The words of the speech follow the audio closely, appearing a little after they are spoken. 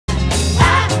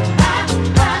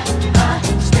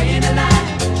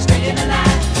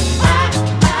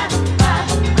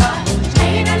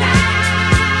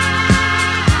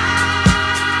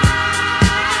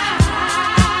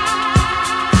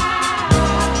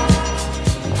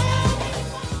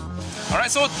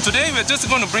Alright, so today we're just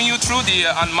going to bring you through the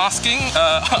unboxing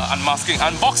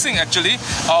actually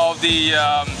of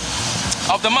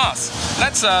the mask.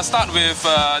 Let's start with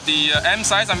the M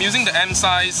size. I'm using the M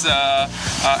size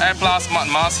AirPlus Smart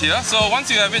Mask here. So once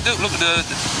you have it, look,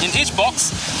 in each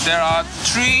box there are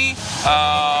 3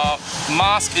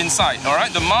 masks inside.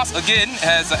 Alright, the mask again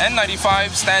has an N95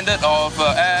 standard of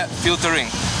air filtering.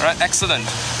 Alright, excellent.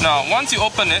 Now once you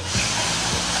open it,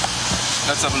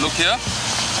 let's have a look here.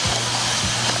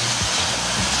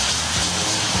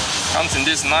 Comes in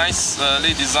this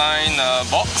nicely designed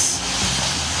box.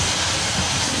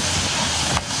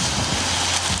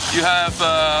 You have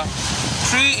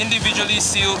 3 individually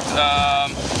sealed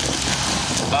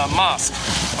masks.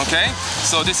 Okay,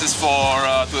 so this is for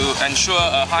to ensure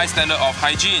a high standard of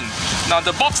hygiene. Now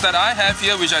the box that I have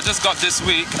here, which I just got this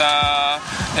week,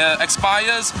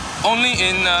 expires only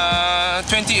in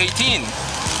 2018.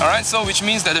 All right, so which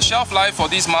means that the shelf life for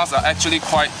these masks are actually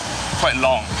quite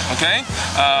long. Okay,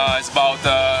 it's about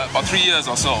 3 years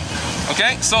or so.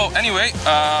 Okay, so anyway,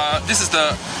 this is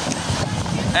the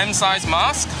M size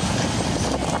mask.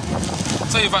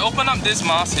 So if I open up this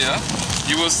mask here,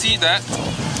 you will see that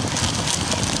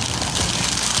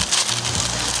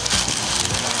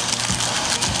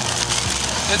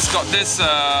it's got this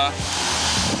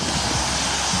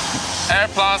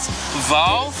AirPlus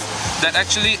valve that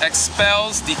actually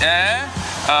expels the air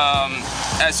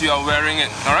as you are wearing it.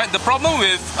 Alright, the problem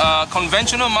with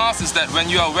conventional masks is that when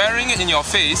you are wearing it in your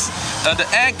face, the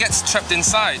air gets trapped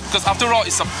inside, because after all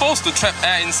it's supposed to trap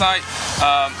air inside,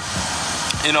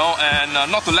 you know, and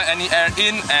not to let any air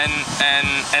in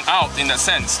and out in that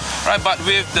sense, right? But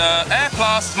with the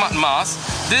AirPlus Smart Mask,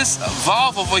 this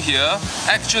valve over here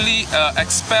actually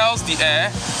expels the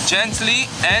air gently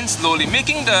and slowly,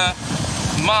 making the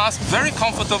mask very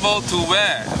comfortable to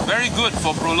wear, very good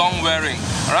for prolonged wearing.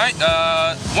 Alright,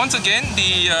 once again,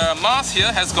 the mask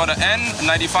here has got an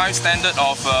N95 standard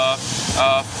of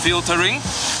filtering.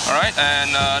 Alright,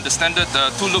 and the standard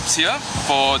 2 loops here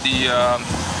for the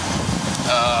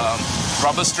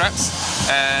rubber straps,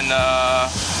 and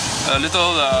a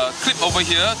little clip over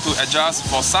here to adjust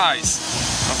for size.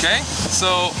 Okay,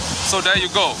 so there you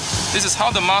go. This is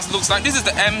how the mask looks like. This is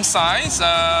the M size,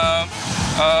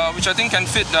 which I think can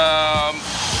fit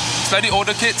slightly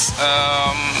older kids,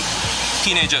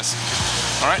 teenagers.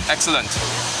 Alright, excellent.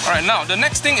 Alright, now the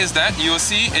next thing is that you'll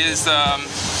see is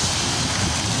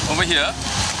over here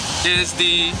is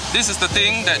this is the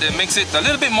thing that makes it a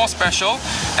little bit more special,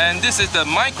 and this is the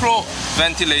micro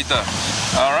ventilator.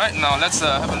 Alright, now let's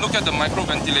have a look at the micro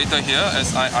ventilator here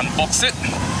as I unbox it.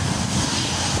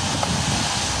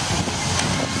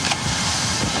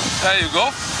 There you go.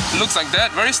 It looks like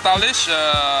that, very stylish,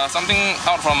 something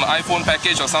out from an iPhone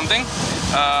package or something.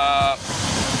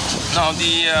 Now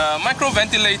the micro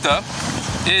ventilator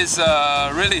is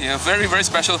really a very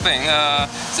special thing.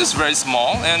 It's just very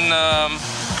small, and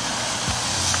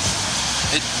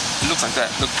it looks like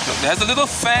that. Look, it has a little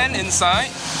fan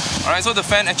inside. Alright, so the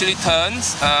fan actually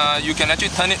turns. You can actually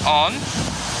turn it on.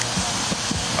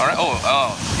 Alright,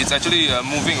 oh, it's actually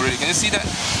moving already. Can you see that?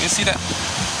 Can you see that?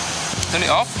 Turn it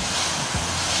off.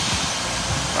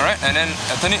 Alright, and then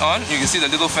turn it on. You can see the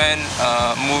little fan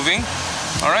moving.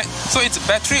 Alright, so it's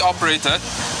battery operated.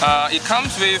 It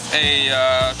comes with a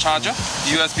charger,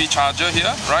 USB charger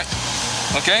here, right?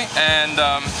 Okay, and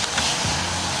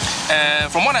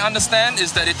from what I understand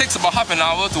is that it takes about half an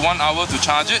hour to 1 hour to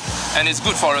charge it, and it's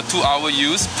good for a 2-hour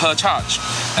use per charge.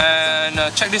 And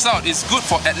check this out, it's good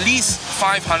for at least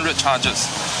 500 charges.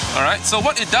 Alright, so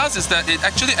what it does is that it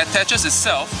actually attaches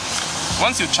itself.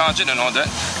 Once you charge it and all that,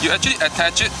 you actually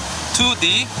attach it to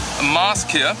the mask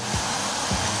here,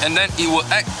 and then it will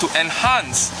act to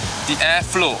enhance the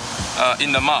airflow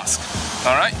in the mask.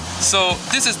 Alright, so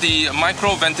this is the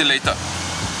micro ventilator.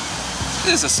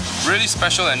 This is a really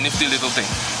special and nifty little thing.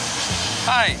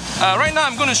 Hi, right now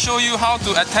I'm going to show you how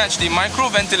to attach the micro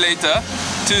ventilator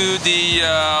to the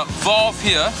valve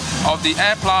here of the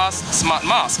AirPlus Smart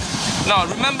Mask. Now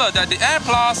remember that the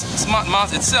AirPlus Smart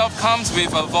Mask itself comes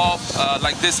with a valve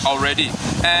like this already,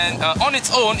 and on its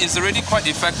own is already quite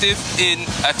effective in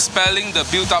expelling the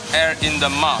built-up air in the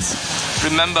mask.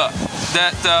 Remember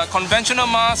that conventional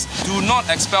masks do not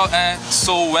expel air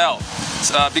so well,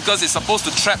 because it's supposed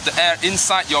to trap the air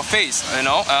inside your face, you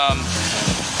know.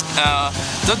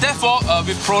 So therefore,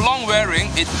 with prolonged wearing,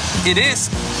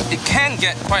 it can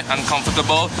get quite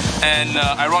uncomfortable, and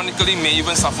ironically may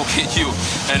even suffocate you,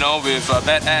 you know, with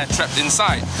bad air trapped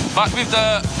inside. But with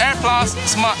the AirPlus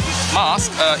Smart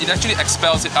Mask, it actually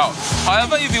expels it out.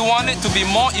 However, if you want it to be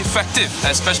more effective,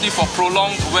 especially for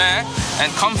prolonged wear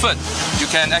and comfort, you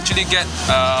can actually get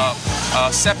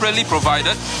separately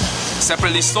provided,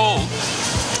 separately sold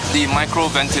the micro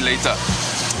ventilator.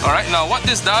 Alright, now what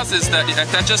this does is that it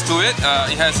attaches to it.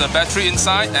 It has a battery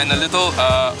inside and a little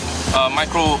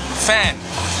micro fan.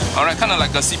 Alright, kind of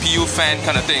like a CPU fan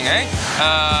kind of thing, eh?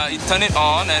 You turn it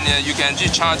on and you can actually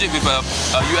charge it with a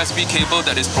USB cable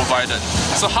that is provided.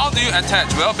 So how do you attach?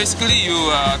 Well, basically you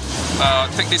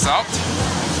take this out.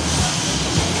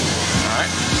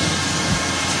 Alright,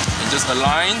 and just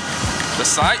align the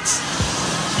sides,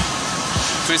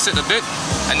 twist it a bit,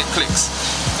 and it clicks.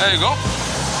 There you go.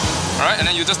 Alright, and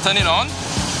then you just turn it on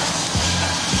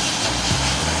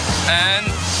and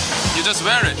you just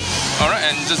wear it. Alright,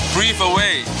 and just breathe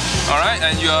away. Alright,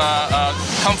 and you are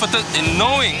comforted in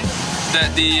knowing that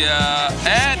the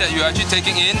air that you're actually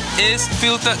taking in is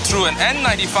filtered through an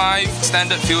N95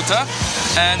 standard filter,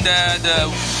 and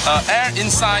the air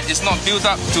inside is not built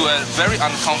up to a very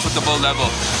uncomfortable level.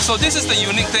 So this is the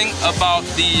unique thing about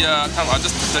the I'll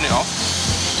just turn it off.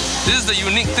 This is the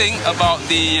unique thing about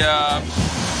the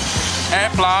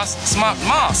AirPlus Smart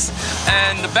Mask.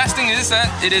 And the best thing is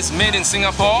that it is made in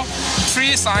Singapore.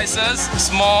 3 sizes,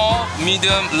 small,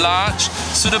 medium, large,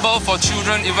 suitable for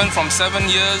children even from 7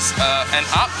 years and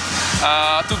up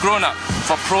to grown up,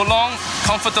 for prolonged,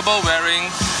 comfortable wearing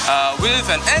with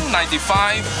an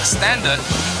N95 standard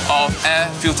of air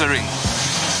filtering.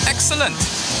 Excellent!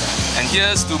 And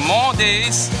here's to more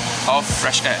days of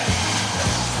fresh air.